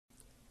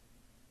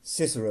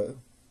Cicero,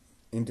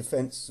 in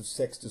defence of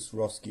Sextus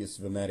Roscius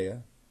of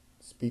Ameria,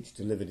 speech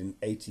delivered in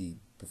 80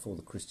 before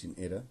the Christian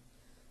era,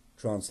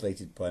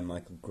 translated by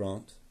Michael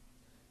Grant,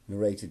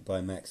 narrated by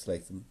Max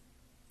Latham,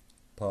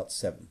 Part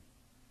 7.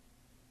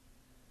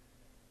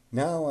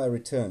 Now I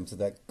return to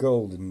that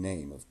golden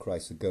name of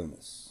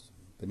Chrysogonus,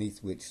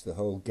 beneath which the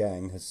whole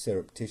gang has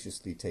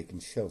surreptitiously taken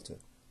shelter.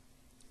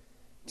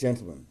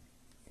 Gentlemen,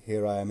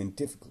 here I am in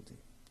difficulty,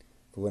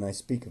 for when I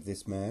speak of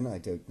this man I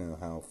don't know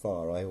how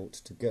far I ought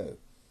to go.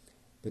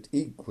 But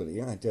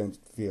equally I don't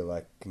feel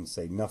I can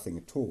say nothing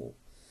at all.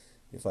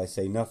 If I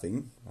say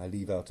nothing, I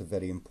leave out a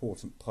very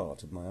important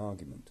part of my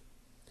argument.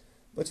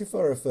 But if I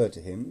refer to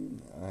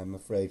him, I am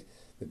afraid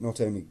that not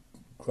only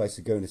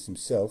Chrysogonus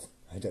himself,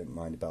 I don't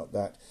mind about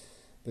that,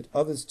 but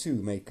others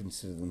too may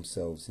consider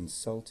themselves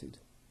insulted.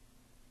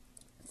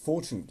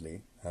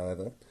 Fortunately,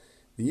 however,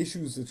 the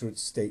issues that are at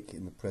stake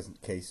in the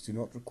present case do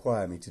not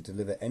require me to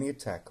deliver any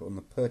attack on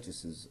the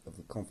purchasers of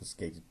the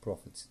confiscated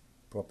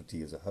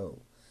property as a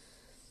whole,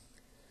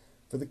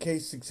 for the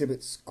case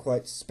exhibits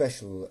quite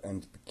special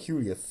and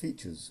peculiar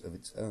features of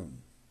its own.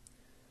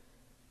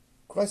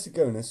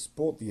 Chrysogonus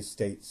bought the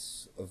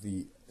estates of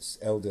the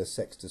elder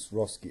Sextus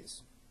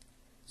Roscius.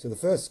 So the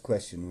first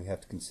question we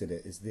have to consider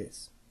is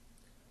this: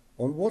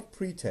 on what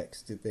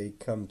pretext did they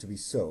come to be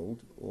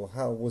sold, or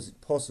how was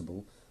it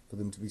possible for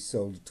them to be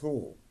sold at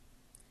all?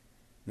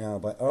 Now,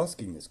 by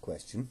asking this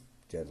question,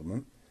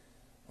 gentlemen,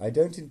 I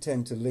don't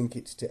intend to link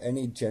it to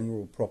any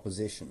general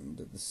proposition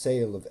that the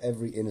sale of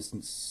every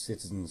innocent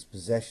citizen's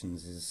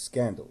possessions is a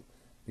scandal,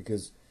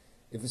 because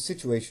if a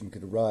situation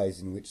could arise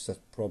in which such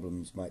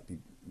problems might be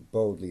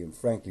boldly and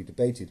frankly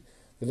debated,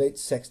 the late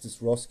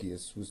Sextus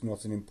Roscius was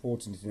not an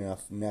important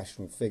enough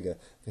national figure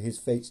for his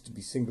fate to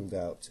be singled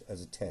out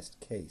as a test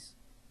case.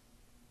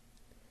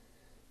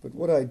 But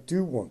what I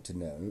do want to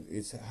know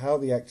is how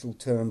the actual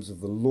terms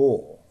of the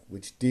law,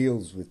 which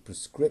deals with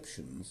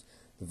prescriptions,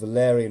 the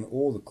Valerian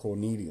or the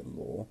Cornelian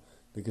law,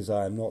 because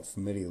I am not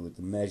familiar with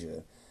the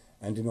measure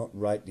and do not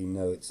rightly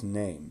know its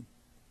name,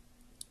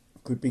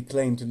 could be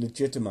claimed to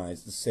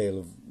legitimize the sale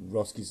of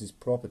Roscius's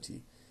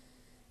property.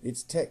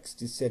 Its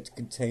text is said to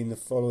contain the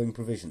following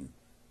provision,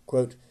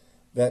 quote,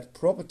 that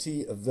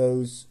property of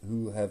those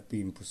who have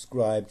been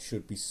prescribed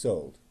should be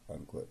sold,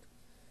 unquote.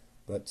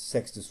 But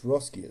Sextus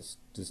Roscius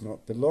does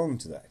not belong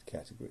to that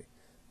category,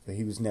 for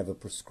he was never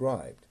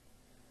prescribed.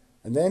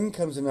 And then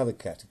comes another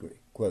category,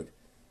 quote,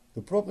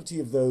 the property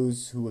of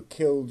those who were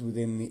killed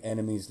within the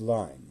enemy's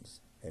lines,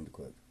 end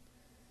quote.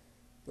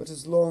 But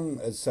as long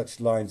as such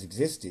lines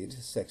existed,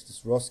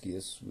 Sextus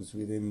Roscius was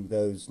within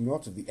those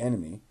not of the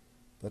enemy,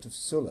 but of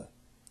Sulla.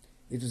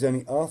 It was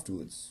only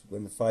afterwards,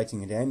 when the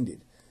fighting had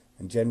ended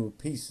and general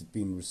peace had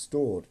been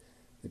restored,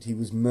 that he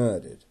was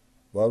murdered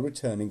while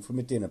returning from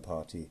a dinner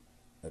party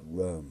at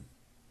Rome.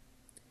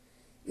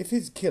 If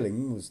his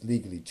killing was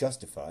legally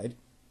justified,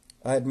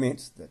 I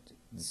admit that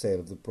the sale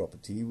of the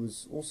property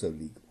was also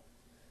legal.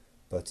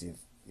 But if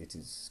it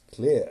is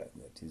clear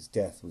that his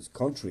death was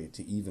contrary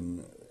to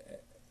even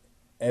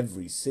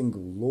every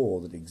single law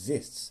that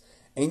exists,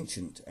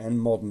 ancient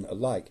and modern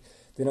alike,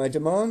 then I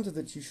demand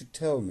that you should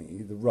tell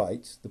me the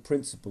right, the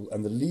principle,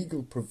 and the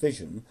legal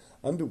provision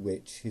under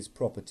which his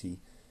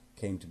property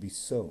came to be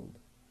sold.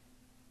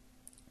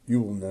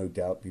 You will no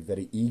doubt be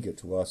very eager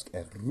to ask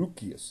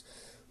Roscius,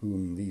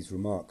 whom these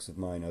remarks of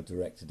mine are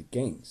directed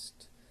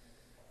against.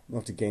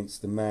 Not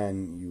against the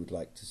man you would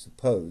like to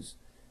suppose,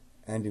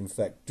 and in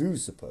fact do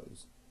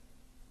suppose,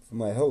 for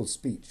my whole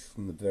speech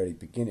from the very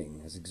beginning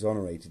has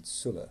exonerated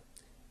Sulla,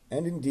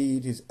 and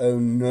indeed his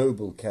own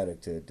noble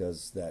character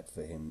does that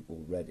for him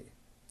already.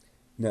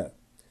 No,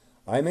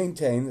 I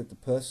maintain that the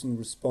person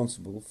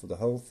responsible for the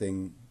whole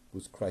thing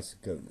was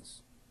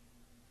Chrysogonus.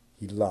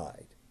 He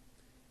lied.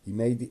 He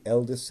made the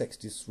elder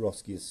Sextus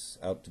Roscius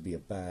out to be a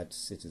bad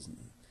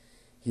citizen.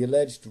 He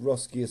alleged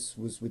Roscius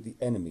was with the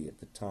enemy at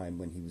the time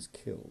when he was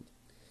killed.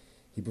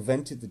 He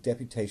prevented the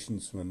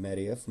deputations from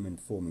Ameria from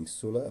informing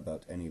Sulla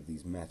about any of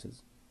these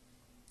matters.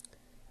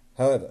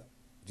 However,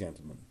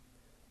 gentlemen,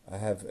 I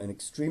have an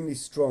extremely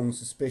strong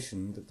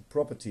suspicion that the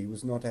property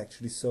was not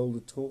actually sold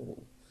at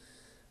all,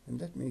 and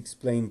let me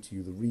explain to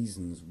you the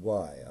reasons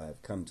why I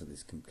have come to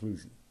this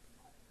conclusion.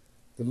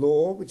 The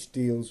law which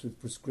deals with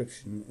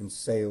prescription and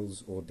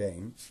sales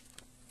ordains,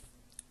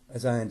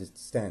 as I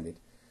understand it,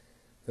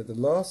 that the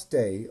last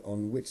day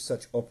on which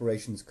such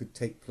operations could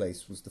take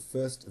place was the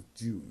 1st of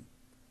June.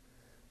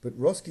 But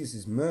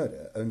Roscius's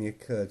murder only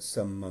occurred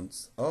some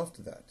months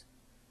after that.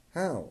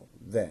 How,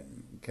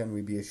 then, can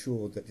we be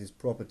assured that his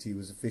property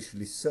was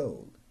officially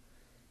sold?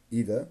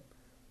 Either,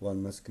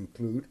 one must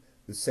conclude,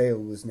 the sale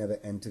was never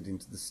entered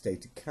into the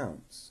state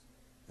accounts,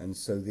 and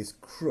so this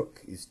crook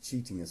is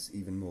cheating us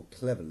even more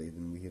cleverly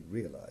than we had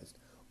realized,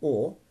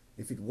 or,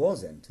 if it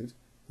was entered,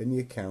 then the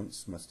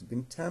accounts must have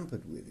been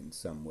tampered with in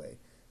some way,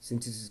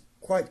 since it is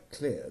quite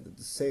clear that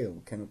the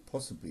sale cannot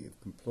possibly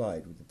have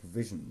complied with the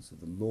provisions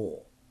of the law.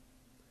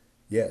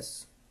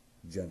 Yes,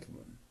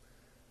 gentlemen,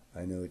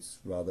 I know it's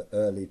rather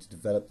early to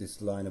develop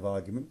this line of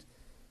argument,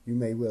 you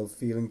may well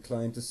feel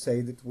inclined to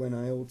say that when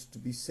I ought to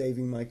be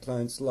saving my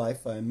client's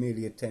life, I am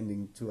merely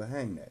attending to a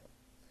hangnail.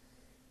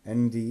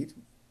 And indeed,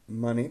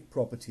 money,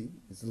 property,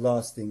 is the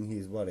last thing he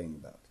is worrying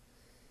about.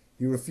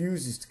 He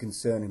refuses to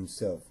concern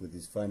himself with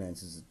his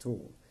finances at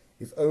all,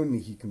 if only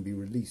he can be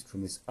released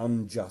from this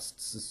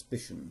unjust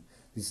suspicion,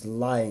 this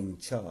lying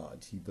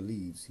charge. He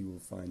believes he will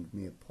find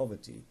mere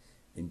poverty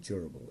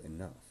endurable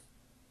enough.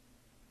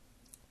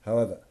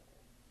 However,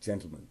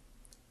 gentlemen,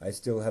 I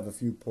still have a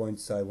few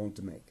points I want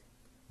to make,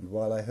 and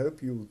while I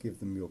hope you will give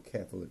them your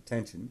careful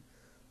attention,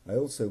 I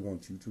also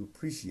want you to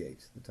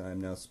appreciate that I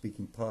am now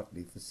speaking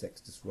partly for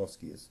Sextus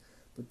Roscius,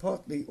 but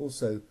partly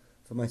also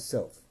for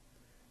myself.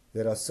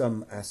 There are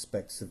some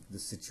aspects of the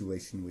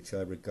situation which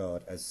I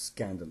regard as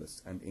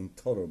scandalous and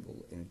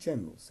intolerable in a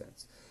general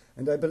sense,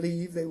 and I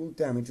believe they will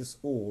damage us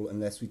all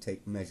unless we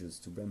take measures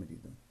to remedy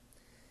them.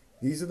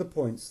 These are the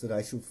points that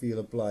I shall feel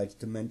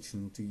obliged to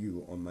mention to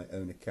you on my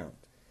own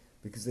account,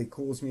 because they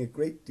cause me a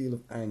great deal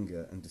of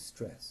anger and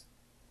distress.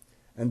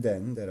 And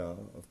then there are,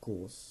 of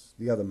course,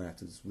 the other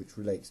matters which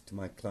relate to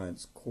my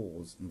client's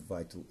cause and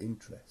vital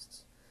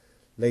interests.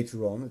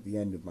 Later on, at the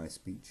end of my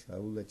speech, I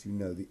will let you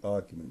know the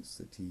arguments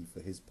that he,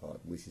 for his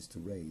part, wishes to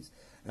raise,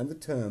 and the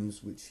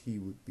terms which he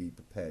would be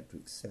prepared to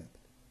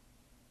accept.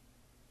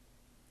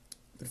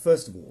 But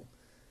first of all,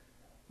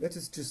 let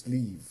us just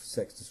leave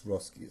Sextus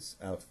Roscius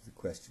out of the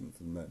question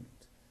for the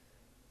moment,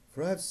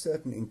 for I have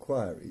certain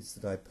inquiries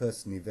that I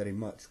personally very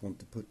much want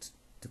to put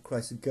to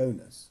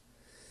Chrysogonus.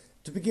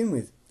 To begin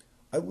with,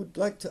 I would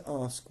like to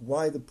ask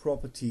why the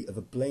property of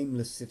a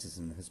blameless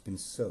citizen has been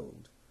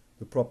sold,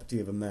 the property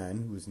of a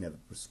man who was never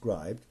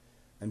proscribed,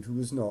 and who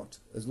was not,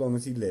 as long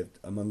as he lived,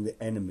 among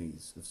the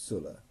enemies of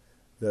Sulla,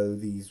 though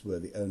these were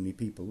the only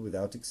people,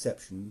 without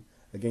exception,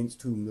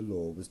 against whom the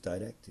law was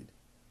directed.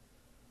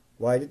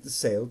 Why did the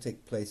sale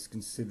take place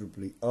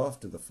considerably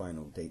after the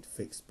final date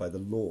fixed by the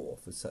law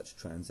for such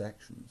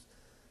transactions?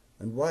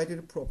 And why did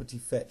a property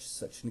fetch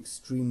such an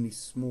extremely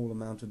small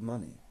amount of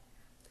money?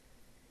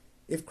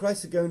 If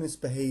Chrysogonus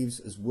behaves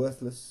as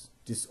worthless,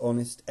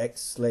 dishonest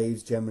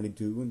ex-slaves generally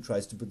do, and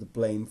tries to put the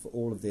blame for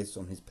all of this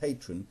on his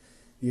patron,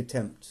 the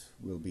attempt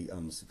will be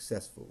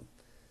unsuccessful.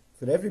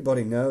 For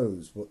everybody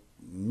knows what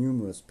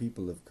numerous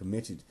people have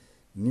committed,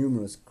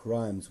 numerous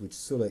crimes which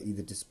Sulla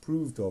either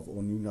disapproved of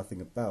or knew nothing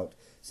about,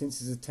 since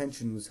his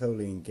attention was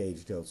wholly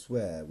engaged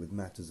elsewhere with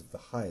matters of the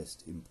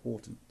highest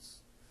importance.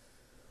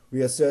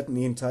 We are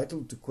certainly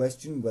entitled to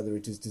question whether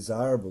it is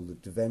desirable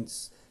that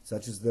events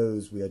such as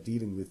those we are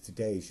dealing with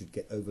today should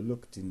get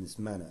overlooked in this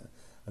manner,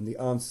 and the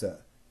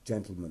answer,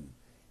 gentlemen,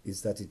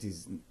 is that it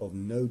is of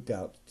no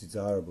doubt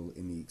desirable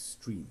in the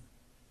extreme,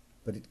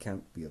 but it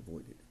can't be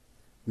avoided.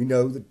 We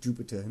know that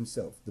Jupiter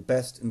himself, the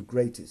best and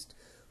greatest,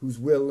 whose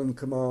will and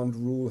command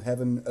rule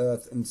heaven,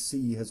 earth, and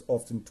sea, has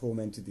often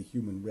tormented the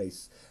human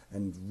race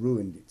and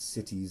ruined its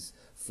cities,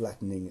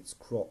 flattening its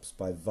crops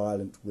by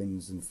violent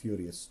winds and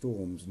furious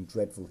storms and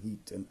dreadful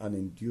heat and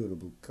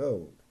unendurable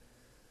cold.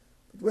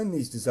 But when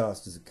these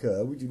disasters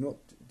occur, we do not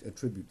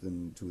attribute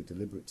them to a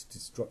deliberate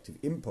destructive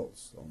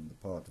impulse on the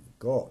part of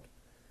God.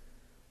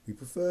 We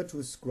prefer to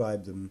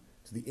ascribe them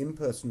to the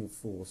impersonal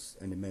force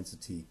and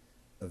immensity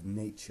of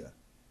nature.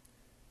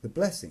 The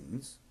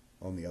blessings,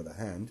 on the other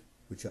hand,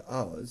 which are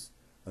ours,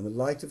 and the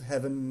light of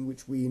heaven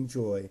which we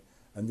enjoy,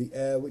 and the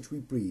air which we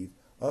breathe,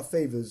 are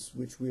favours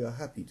which we are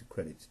happy to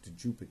credit to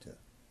Jupiter.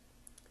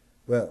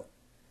 Well,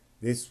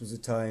 this was a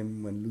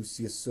time when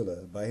Lucius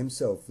Sulla by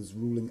himself was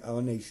ruling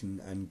our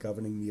nation and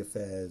governing the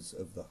affairs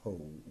of the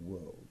whole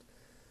world,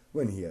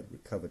 when he had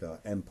recovered our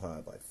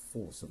empire by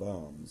force of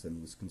arms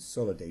and was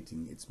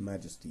consolidating its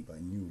majesty by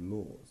new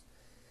laws.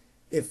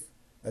 If,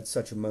 at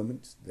such a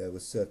moment, there were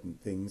certain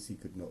things he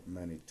could not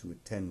manage to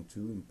attend to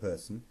in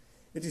person,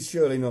 it is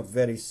surely not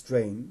very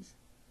strange.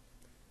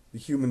 The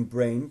human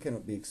brain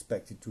cannot be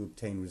expected to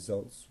obtain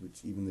results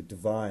which even the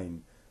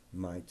divine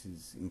might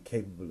is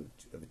incapable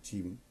of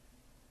achieving.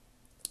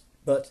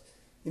 But,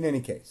 in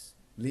any case,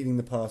 leaving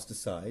the past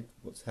aside,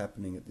 what's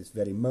happening at this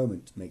very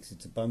moment makes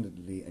it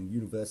abundantly and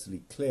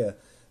universally clear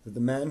that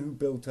the man who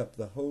built up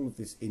the whole of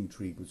this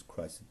intrigue was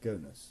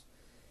Chrysogonus.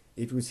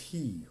 It was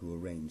he who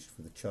arranged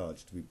for the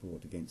charge to be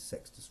brought against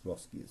Sextus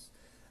Roscius,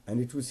 and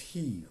it was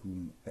he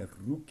whom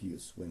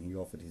Roscius, when he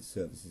offered his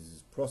services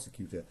as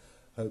prosecutor,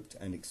 hoped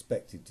and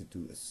expected to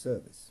do a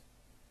service.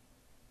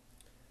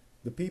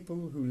 The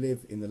people who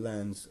live in the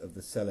lands of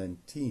the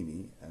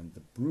Salentini and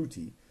the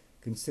Bruti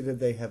consider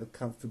they have a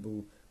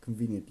comfortable,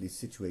 conveniently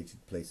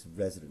situated place of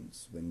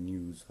residence, when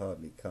news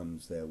hardly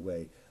comes their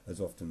way as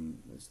often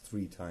as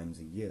 3 times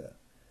a year.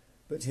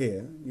 But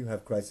here you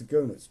have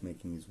Chrysogonus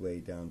making his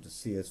way down to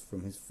see us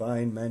from his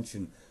fine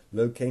mansion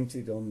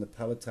located on the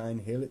Palatine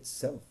Hill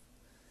itself,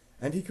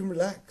 and he can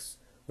relax,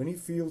 when he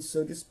feels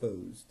so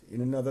disposed,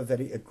 in another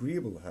very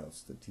agreeable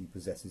house that he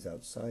possesses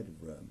outside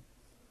of Rome.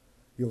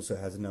 He also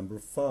has a number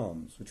of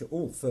farms, which are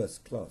all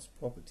first-class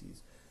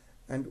properties,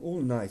 and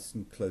all nice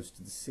and close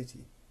to the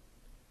city.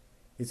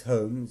 His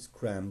home is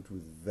crammed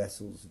with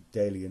vessels of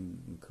Delian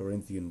and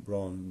Corinthian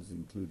bronze,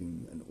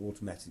 including an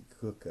automatic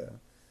cooker,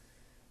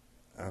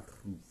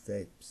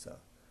 Arruthepsa,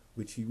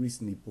 which he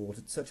recently bought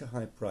at such a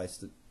high price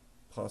that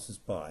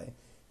passers-by,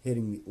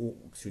 hearing the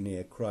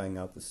auctioneer crying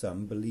out the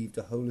sum, believed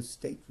a whole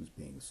estate was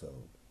being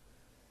sold.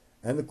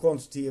 And the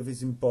quantity of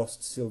his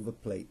embossed silver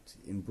plate,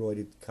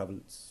 embroidered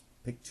coverlets,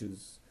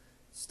 pictures,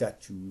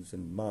 statues,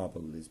 and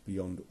marble is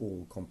beyond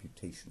all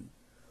computation.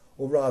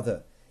 Or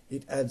rather,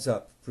 it adds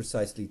up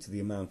precisely to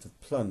the amount of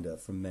plunder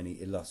from many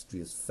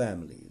illustrious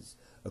families,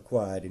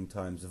 acquired in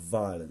times of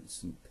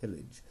violence and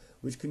pillage,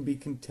 which can be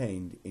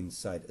contained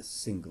inside a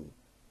single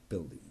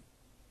building.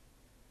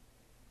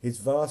 His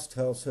vast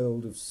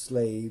household of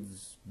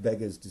slaves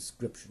beggars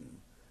description,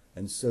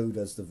 and so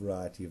does the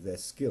variety of their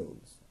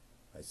skills.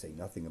 I say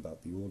nothing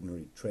about the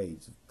ordinary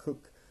trades of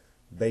cook,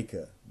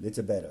 baker,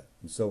 litter-bearer,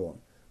 and so on,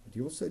 but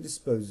he also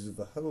disposes of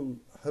a whole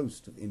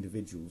host of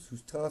individuals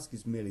whose task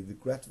is merely the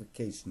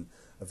gratification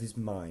of his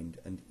mind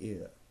and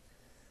ear.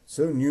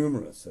 So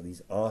numerous are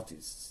these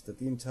artists that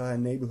the entire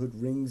neighbourhood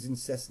rings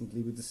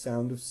incessantly with the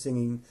sound of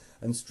singing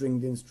and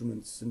stringed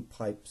instruments and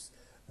pipes,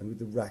 and with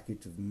the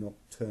racket of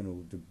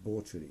nocturnal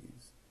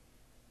debaucheries.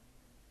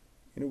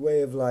 In a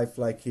way of life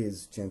like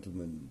his,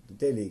 gentlemen, the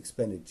daily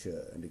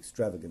expenditure and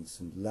extravagance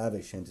and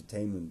lavish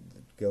entertainment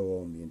that go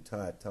on the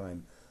entire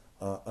time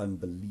are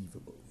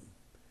unbelievable.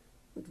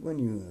 But when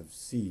you have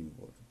seen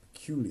what a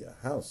peculiar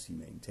house he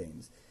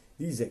maintains,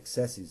 these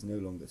excesses no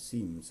longer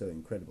seem so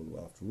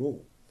incredible after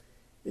all.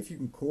 If you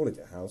can call it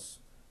a house,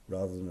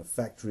 rather than a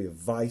factory of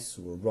vice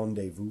or a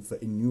rendezvous for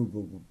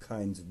innumerable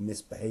kinds of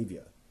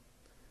misbehaviour.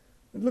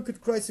 And look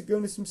at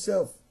Chrysogonus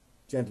himself,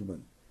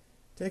 gentlemen.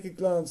 Take a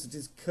glance at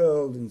his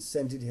curled and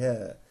scented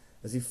hair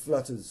as he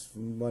flutters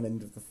from one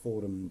end of the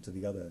forum to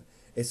the other,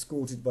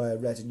 escorted by a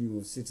retinue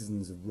of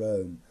citizens of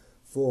Rome,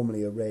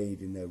 formally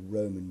arrayed in their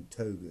Roman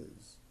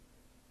togas.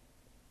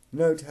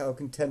 Note how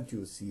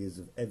contemptuous he is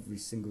of every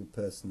single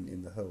person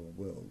in the whole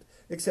world,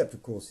 except,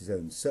 of course, his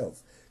own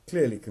self,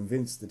 clearly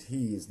convinced that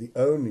he is the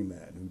only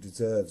man who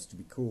deserves to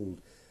be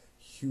called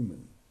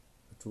human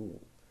at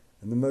all,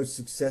 and the most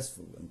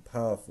successful and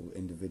powerful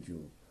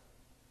individual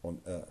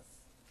on earth.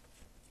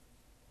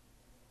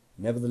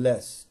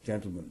 Nevertheless,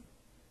 gentlemen,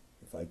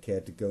 if I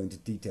cared to go into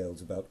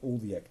details about all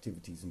the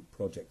activities and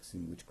projects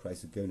in which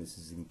Chrysogonus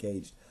is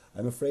engaged, I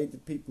am afraid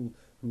that people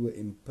who were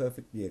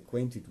imperfectly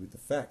acquainted with the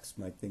facts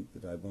might think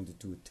that I wanted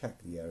to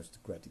attack the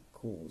aristocratic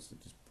cause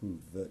that has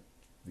proved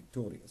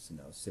victorious in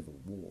our civil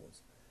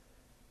wars.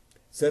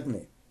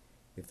 Certainly,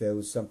 if there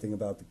was something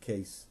about the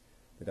case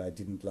that I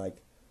didn't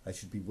like, I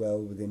should be well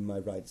within my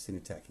rights in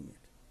attacking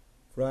it.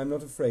 For I am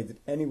not afraid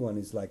that anyone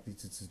is likely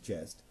to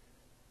suggest,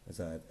 as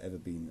I have ever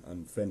been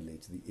unfriendly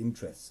to the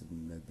interests of the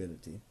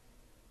nobility.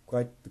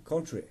 Quite the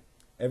contrary.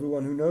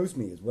 Everyone who knows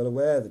me is well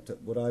aware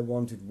that what I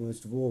wanted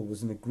most of all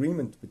was an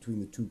agreement between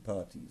the two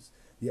parties,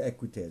 the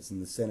equites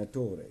and the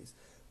senatores,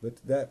 but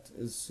that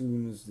as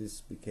soon as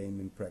this became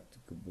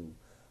impracticable,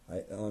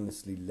 I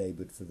honestly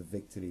laboured for the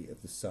victory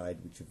of the side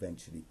which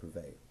eventually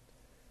prevailed.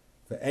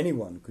 For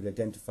anyone could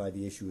identify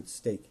the issue at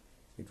stake.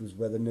 It was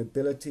whether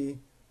nobility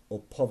or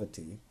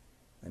poverty,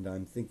 and I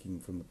am thinking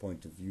from the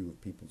point of view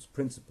of people's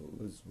principle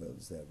as well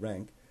as their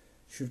rank,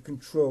 should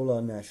control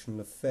our national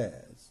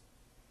affairs.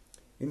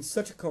 In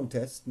such a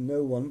contest,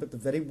 no one but the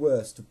very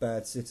worst of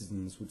bad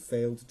citizens would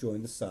fail to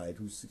join the side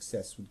whose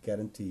success would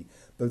guarantee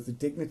both the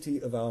dignity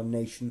of our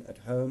nation at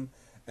home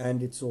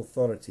and its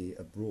authority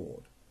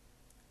abroad.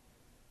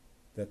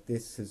 That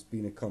this has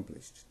been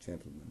accomplished,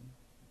 gentlemen,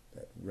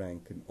 that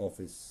rank and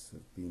office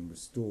have been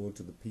restored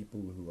to the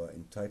people who are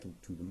entitled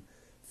to them,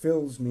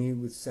 fills me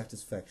with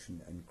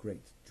satisfaction and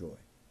great joy.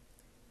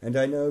 And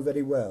I know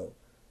very well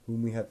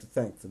whom we have to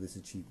thank for this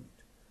achievement.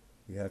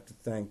 We have to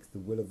thank the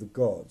will of the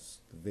gods,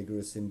 the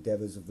vigorous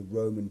endeavours of the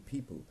Roman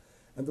people,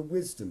 and the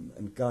wisdom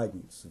and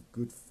guidance of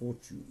good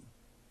fortune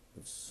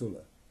of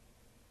Sulla.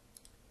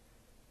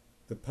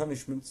 The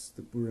punishments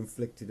that were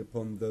inflicted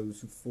upon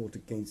those who fought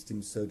against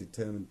him so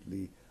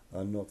determinedly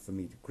are not for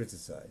me to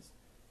criticize.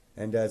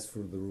 And as for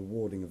the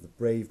rewarding of the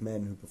brave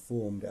men who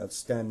performed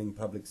outstanding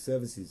public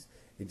services,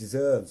 it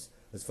deserves,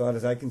 as far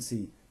as I can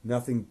see,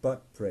 nothing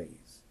but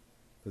praise,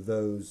 for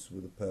those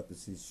were the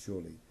purposes,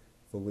 surely,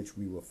 for which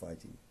we were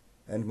fighting,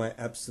 and my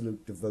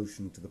absolute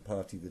devotion to the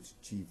party that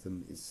achieved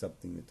them is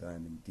something that I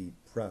am indeed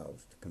proud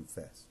to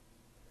confess.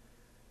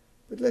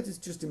 But let us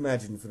just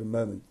imagine for a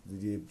moment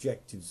that the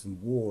objectives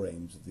and war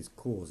aims of this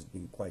cause had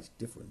been quite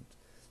different,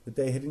 that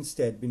they had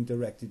instead been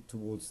directed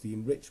towards the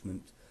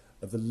enrichment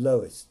of the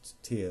lowest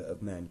tier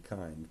of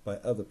mankind by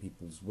other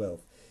people's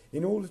wealth,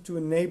 in order to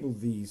enable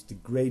these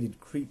degraded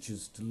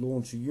creatures to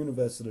launch a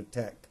universal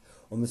attack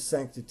on the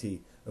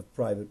sanctity of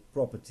private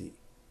property.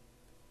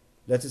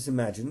 Let us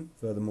imagine,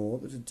 furthermore,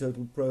 that a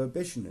total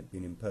prohibition had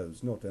been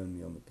imposed not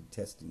only on the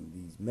contesting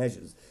these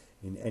measures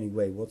in any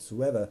way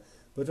whatsoever,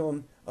 but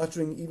on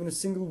uttering even a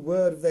single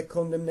word of their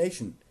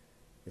condemnation.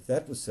 If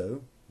that was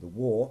so, the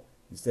war,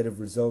 instead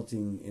of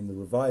resulting in the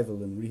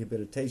revival and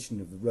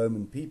rehabilitation of the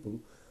Roman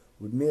people,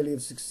 would merely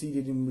have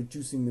succeeded in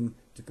reducing them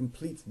to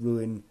complete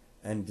ruin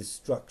and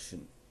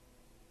destruction.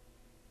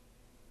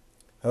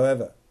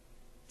 However,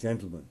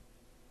 gentlemen,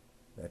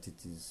 that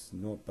it is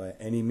not by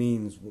any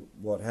means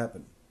what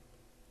happened.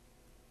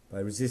 By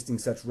resisting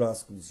such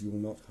rascals, you will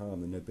not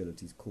harm the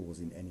nobility's cause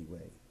in any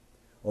way.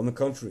 On the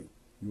contrary,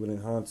 you will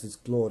enhance its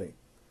glory.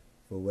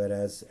 For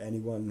whereas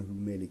anyone who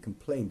merely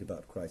complained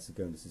about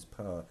Chrysogonus's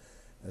power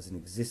as an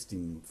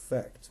existing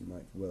fact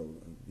might well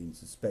have been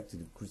suspected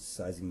of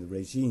criticizing the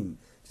regime,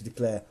 to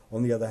declare,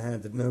 on the other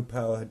hand, that no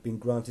power had been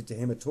granted to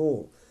him at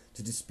all,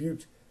 to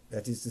dispute,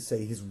 that is to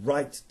say, his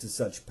right to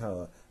such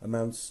power,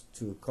 amounts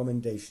to a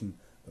commendation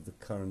of the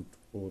current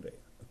order,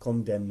 a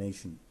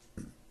commendation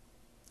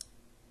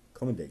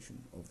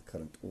of the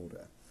current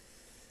order.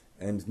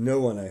 And no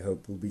one, I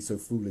hope, will be so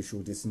foolish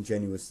or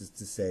disingenuous as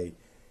to say,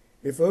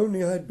 "If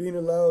only I had been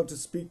allowed to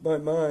speak my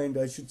mind,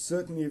 I should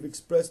certainly have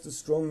expressed a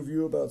strong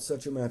view about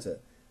such a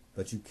matter."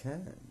 But you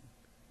can.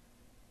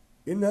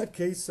 "In that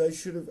case, I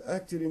should have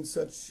acted in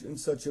such and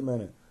such a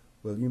manner."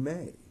 Well, you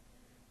may.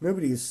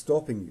 Nobody is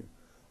stopping you.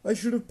 "I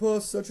should have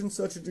passed such and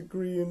such a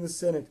decree in the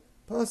Senate."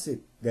 Pass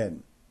it,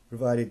 then,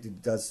 provided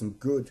it does some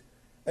good.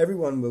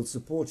 Everyone will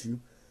support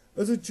you.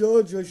 "As a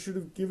judge, I should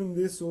have given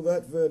this or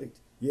that verdict."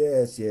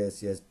 Yes,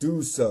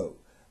 do so,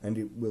 and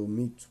it will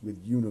meet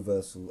with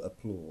universal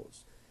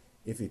applause,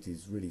 if it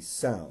is really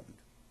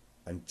sound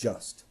and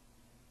just.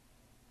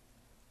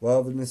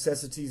 While the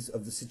necessities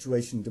of the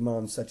situation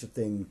demand such a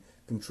thing,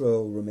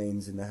 control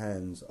remains in the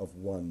hands of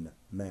one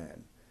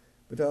man.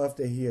 But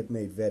after he had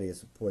made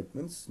various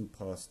appointments and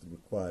passed the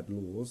required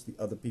laws, the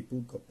other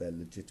people got their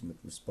legitimate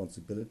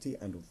responsibility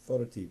and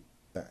authority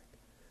back.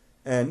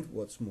 And,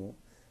 what's more,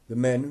 the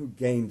men who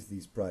gained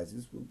these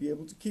prizes will be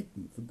able to keep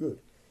them for good,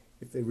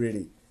 if they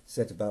really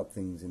set about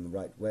things in the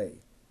right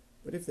way.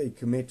 But if they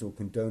commit or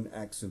condone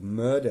acts of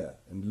murder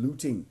and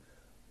looting,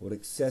 or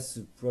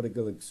excessive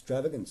prodigal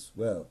extravagance,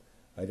 well,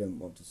 I don't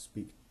want to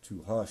speak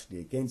too harshly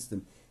against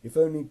them, if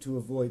only to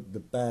avoid the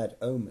bad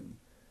omen.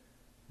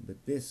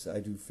 But this I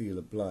do feel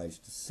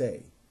obliged to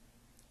say.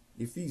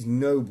 If these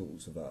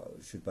nobles of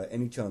ours should by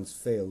any chance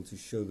fail to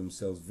show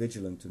themselves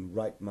vigilant and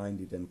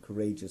right-minded and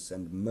courageous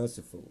and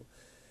merciful,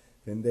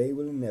 then they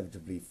will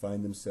inevitably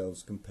find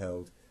themselves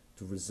compelled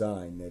to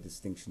resign their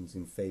distinctions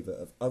in favour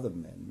of other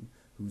men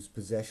whose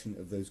possession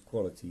of those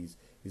qualities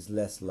is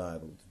less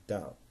liable to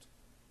doubt.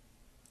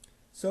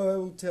 So I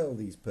will tell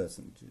these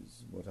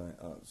personages what I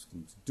ask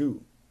them to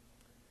do.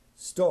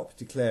 Stop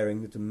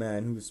declaring that a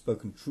man who has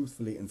spoken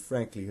truthfully and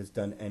frankly has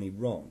done any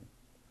wrong.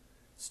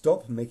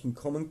 Stop making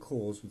common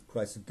cause with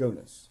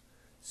Chrysogonus.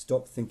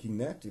 Stop thinking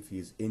that, if he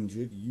is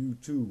injured, you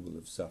too will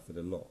have suffered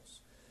a loss.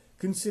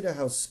 Consider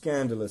how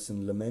scandalous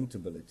and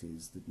lamentable it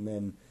is that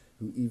men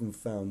who even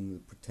found the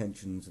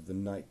pretensions of the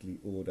knightly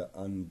order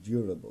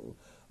unendurable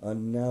are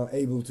now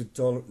able to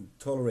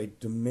tolerate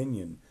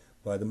dominion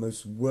by the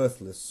most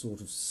worthless sort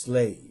of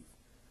slave.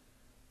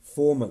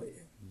 Formerly,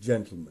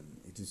 gentlemen,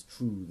 it is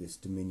true this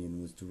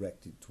dominion was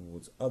directed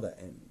towards other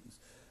ends,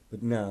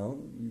 but now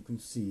you can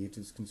see it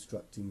is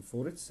constructing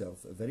for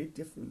itself a very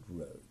different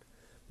road,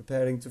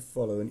 preparing to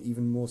follow an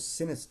even more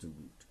sinister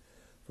route,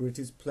 for it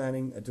is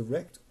planning a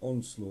direct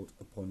onslaught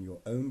upon your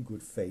own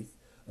good faith,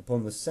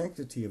 upon the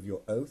sanctity of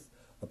your oath,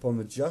 upon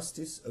the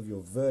justice of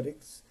your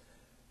verdicts,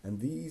 and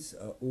these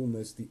are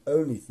almost the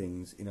only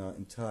things in our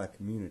entire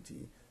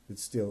community that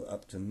still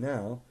up to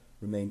now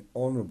remain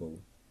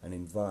honourable and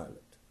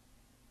inviolate.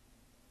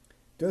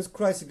 Does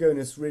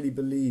Chrysogonus really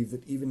believe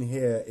that even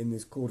here in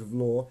this court of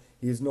law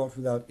he is not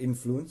without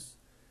influence?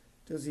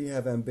 Does he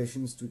have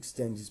ambitions to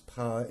extend his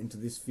power into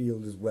this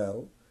field as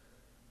well?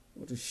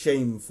 What a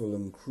shameful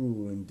and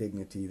cruel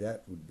indignity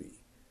that would be.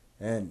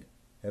 And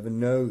heaven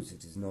knows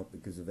it is not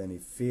because of any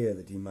fear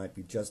that he might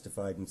be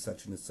justified in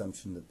such an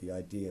assumption that the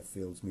idea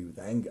fills me with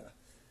anger.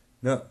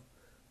 No,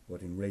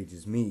 what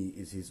enrages me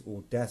is his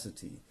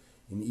audacity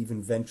in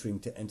even venturing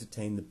to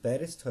entertain the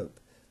barest hope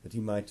that he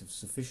might have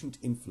sufficient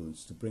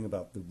influence to bring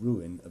about the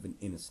ruin of an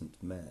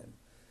innocent man,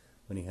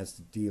 when he has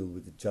to deal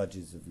with the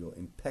judges of your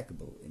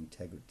impeccable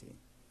integrity.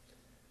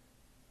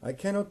 I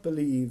cannot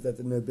believe that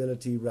the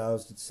nobility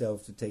roused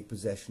itself to take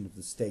possession of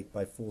the state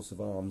by force of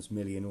arms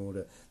merely in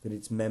order that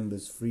its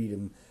members'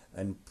 freedom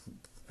and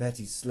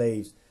petty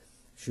slaves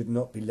should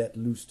not be let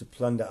loose to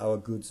plunder our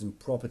goods and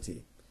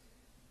property.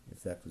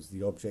 If that was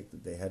the object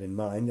that they had in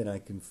mind, then I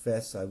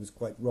confess I was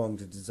quite wrong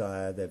to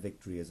desire their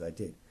victory as I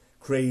did,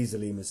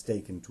 crazily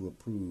mistaken to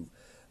approve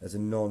as a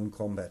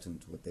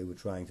non-combatant what they were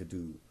trying to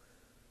do.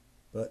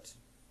 But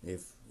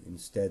if,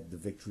 instead, the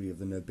victory of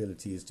the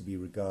nobility is to be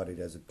regarded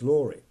as a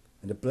glory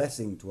and a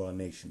blessing to our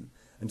nation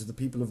and to the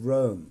people of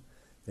Rome,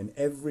 then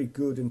every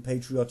good and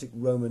patriotic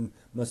Roman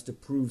must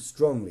approve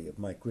strongly of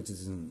my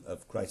criticism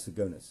of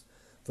Chrysogonus.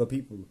 For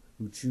people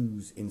who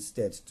choose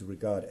instead to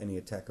regard any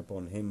attack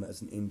upon him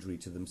as an injury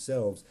to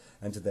themselves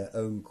and to their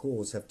own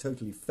cause have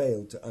totally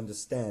failed to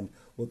understand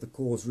what the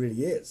cause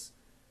really is,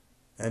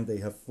 and they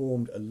have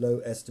formed a low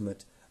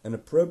estimate, an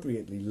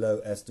appropriately low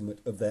estimate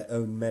of their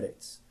own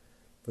merits.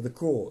 For the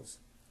cause,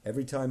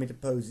 every time it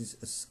opposes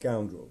a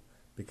scoundrel,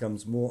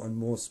 becomes more and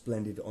more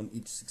splendid on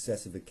each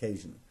successive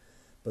occasion.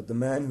 But the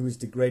man who is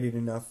degraded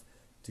enough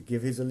to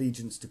give his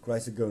allegiance to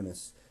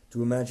Chrysogonus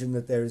To imagine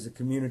that there is a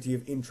community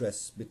of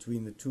interests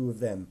between the two of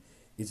them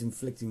is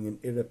inflicting an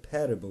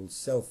irreparable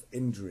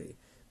self-injury,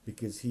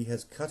 because he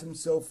has cut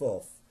himself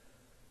off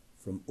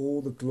from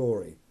all the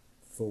glory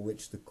for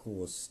which the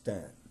cause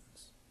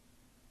stands.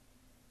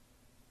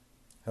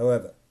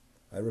 However,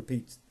 I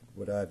repeat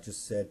what I have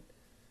just said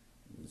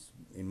was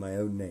in my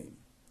own name.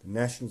 The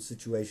national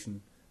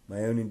situation, my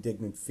own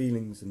indignant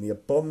feelings, and the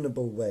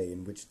abominable way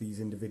in which these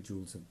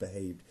individuals have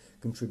behaved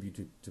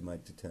contributed to my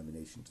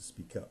determination to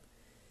speak up.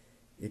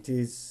 It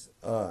is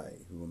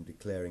I who am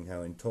declaring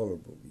how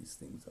intolerable these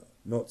things are,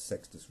 not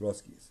Sextus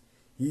Roscius.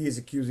 He is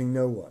accusing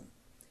no one.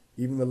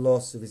 Even the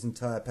loss of his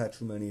entire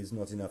patrimony is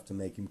not enough to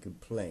make him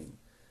complain.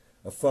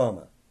 A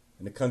farmer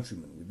and a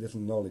countryman with little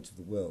knowledge of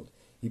the world,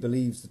 he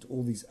believes that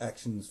all these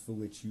actions for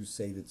which you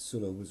say that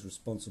Sulla was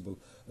responsible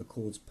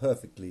accords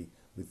perfectly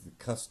with the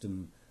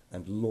custom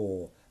and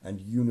law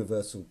and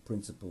universal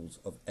principles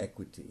of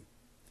equity.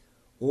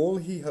 All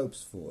he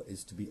hopes for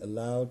is to be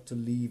allowed to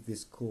leave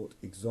this court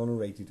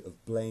exonerated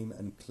of blame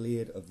and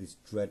cleared of this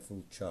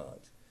dreadful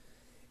charge.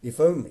 If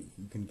only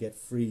he can get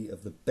free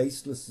of the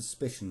baseless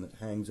suspicion that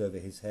hangs over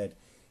his head,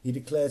 he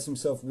declares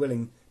himself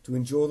willing to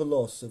endure the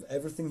loss of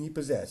everything he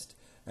possessed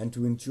and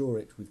to endure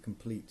it with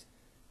complete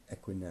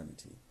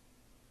equanimity.